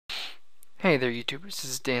Hey there YouTubers, this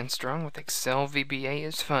is Dan Strong with Excel VBA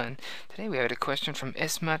is Fun. Today we had a question from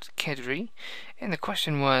Esmat Kedri, and the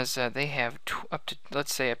question was they have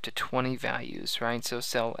let's say up to 20 values, right? So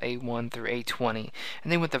cell A1 through A20,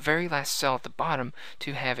 and they want the very last cell at the bottom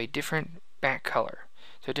to have a different back color,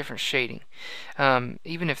 so a different shading.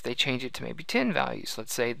 Even if they change it to maybe 10 values,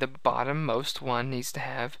 let's say the bottom-most one needs to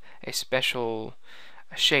have a special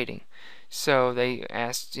shading. So they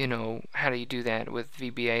asked, how do you do that with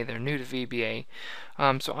VBA? They're new to VBA.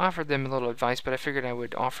 So I offered them a little advice, but I figured I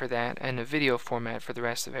would offer that in a video format for the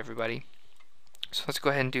rest of everybody. So let's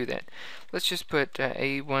go ahead and do that. Let's just put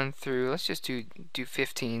A1 through, let's just do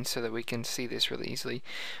 15 so that we can see this really easily.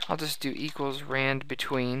 I'll just do equals rand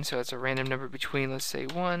between, so it's a random number between, let's say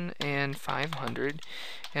 1 and 500,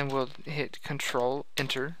 and we'll hit Control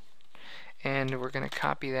Enter, and we're going to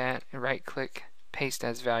copy that and right click, paste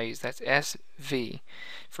as values. That's SV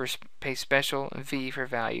for paste special, V for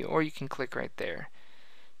value, or you can click right there.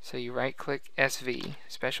 So you right click SV,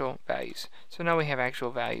 special values. So now we have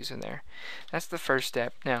actual values in there. That's the first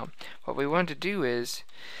step. Now what we want to do is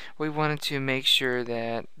we wanted to make sure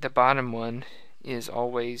that the bottom one is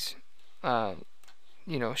always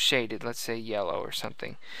shaded, let's say yellow or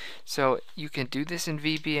something. So you can do this in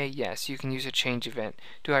VBA, yes, you can use a change event.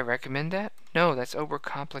 Do I recommend that? No, that's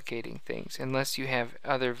overcomplicating things unless you have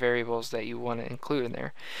other variables that you want to include in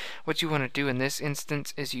there. What you want to do in this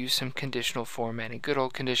instance is use some conditional formatting, good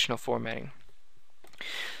old conditional formatting.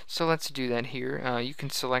 So let's do that here. You can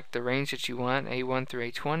select the range that you want, A1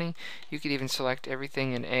 through A20. You could even select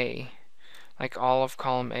everything in A, like all of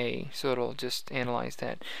column A, so it'll just analyze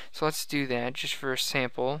that. So let's do that just for a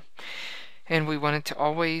sample, and we want it to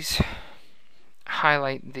always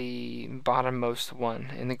highlight the bottommost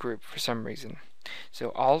one in the group for some reason.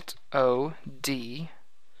 So Alt O D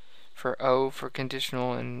for O for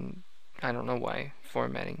conditional, and I don't know why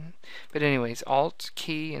formatting, but anyways, Alt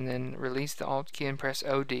key and then release the Alt key and press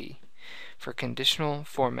OD for conditional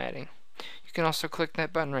formatting. You can also click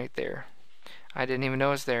that button right there. I didn't even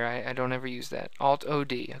know it's there. I don't ever use that.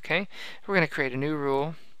 Alt-O-D, okay? We're going to create a new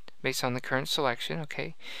rule based on the current selection,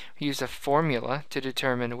 okay? We use a formula to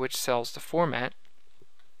determine which cells to format,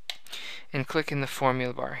 and click in the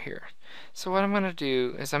formula bar here. So what I'm going to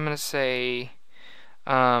do is I'm going to say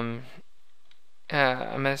the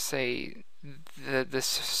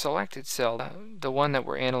selected cell, the one that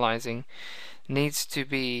we're analyzing, needs to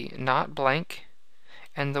be not blank,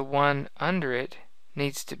 and the one under it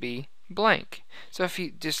needs to be blank. So if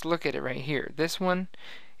you just look at it right here, this one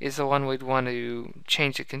is the one we'd want to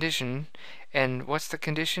change the condition. And what's the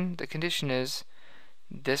condition? The condition is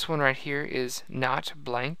this one right here is not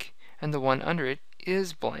blank, and the one under it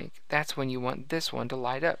is blank. That's when you want this one to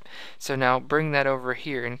light up. So now bring that over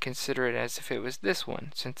here and consider it as if it was this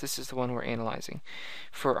one, since this is the one we're analyzing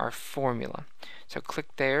for our formula. So click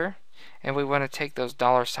there, and we want to take those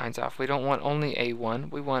dollar signs off. We don't want only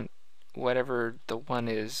A1, we want whatever the one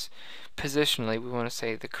is positionally. We want to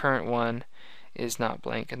say the current one is not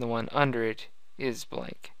blank and the one under it is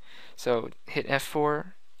blank. So hit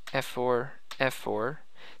F4, F4, F4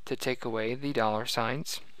 to take away the dollar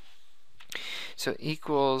signs. So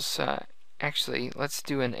equals, actually let's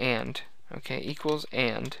do an and, okay, equals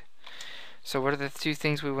and. So what are the two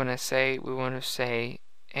things we want to say? We want to say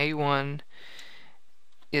A1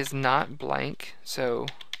 is not blank. So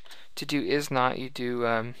to do is not, you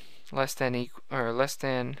do less than equal, or less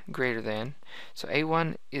than greater than. So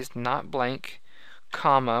A1 is not blank,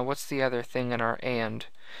 comma, what's the other thing in our and?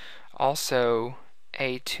 Also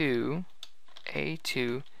A2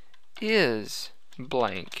 is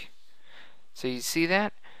blank. So you see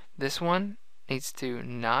that? This one needs to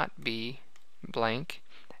not be blank,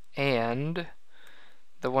 and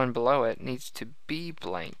the one below it needs to be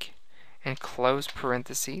blank. And close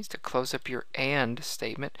parentheses to close up your and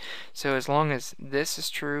statement. So as long as this is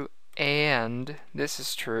true and this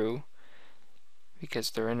is true,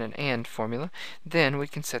 because they're in an and formula, then we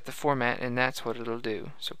can set the format, and that's what it'll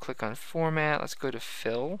do. So click on format, let's go to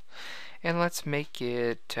fill, and let's make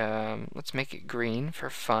it green for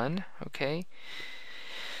fun, okay?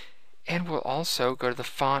 And we'll also go to the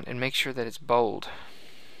font and make sure that it's bold.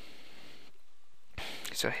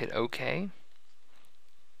 So hit OK,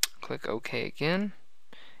 click OK again,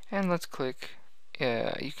 and let's click,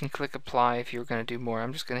 you can click apply if you're going to do more.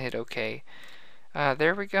 I'm just going to hit OK.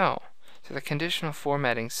 There we go. So the conditional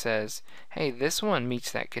formatting says, hey, this one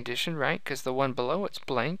meets that condition, right? Because the one below it's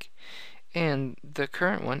blank, and the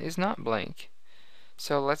current one is not blank.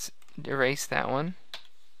 So let's erase that one.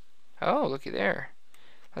 Oh, looky there.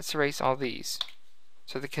 Let's erase all these.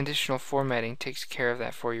 So the conditional formatting takes care of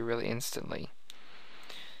that for you really instantly.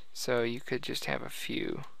 So you could just have a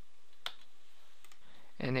few.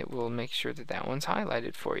 and it will make sure that that one's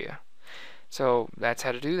highlighted for you. So that's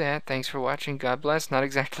how to do that. Thanks for watching. God bless. Not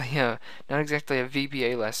exactly a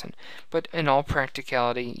VBA lesson, but in all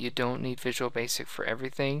practicality, you don't need Visual Basic for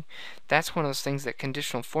everything. That's one of those things that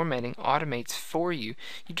conditional formatting automates for you.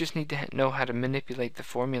 You just need to know how to manipulate the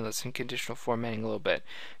formulas in conditional formatting a little bit.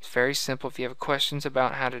 It's very simple. If you have questions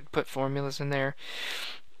about how to put formulas in there,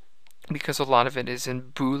 because a lot of it is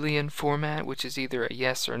in Boolean format, which is either a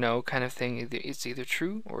yes or no kind of thing. It's either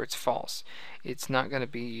true or it's false. It's not going to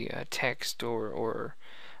be a text or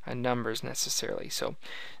numbers necessarily. So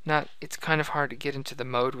it's kind of hard to get into the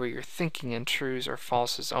mode where you're thinking in trues or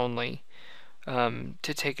falses only,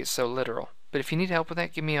 to take it so literal. But if you need help with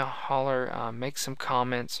that, give me a holler, make some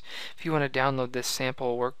comments. If you want to download this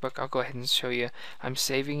sample workbook, I'll go ahead and show you. I'm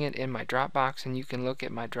saving it in my Dropbox, and you can look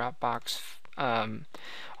at my Dropbox.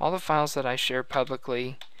 All the files that I share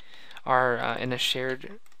publicly are in a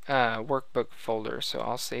shared workbook folder, so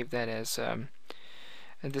I'll save that as and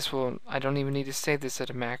I don't even need to save this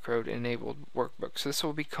at a macro enabled workbook. So this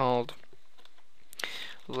will be called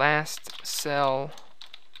Last Cell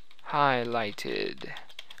Highlighted,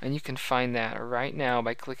 and you can find that right now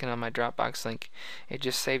by clicking on my Dropbox link. It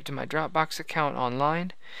just saved to my Dropbox account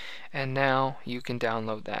online, and now you can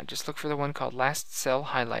download that. Just look for the one called Last Cell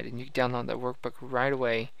Highlighted, and you can download that workbook right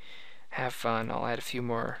away. Have fun. I'll add a few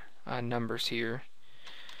more numbers here,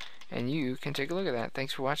 and you can take a look at that.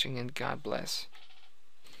 Thanks for watching, and God bless.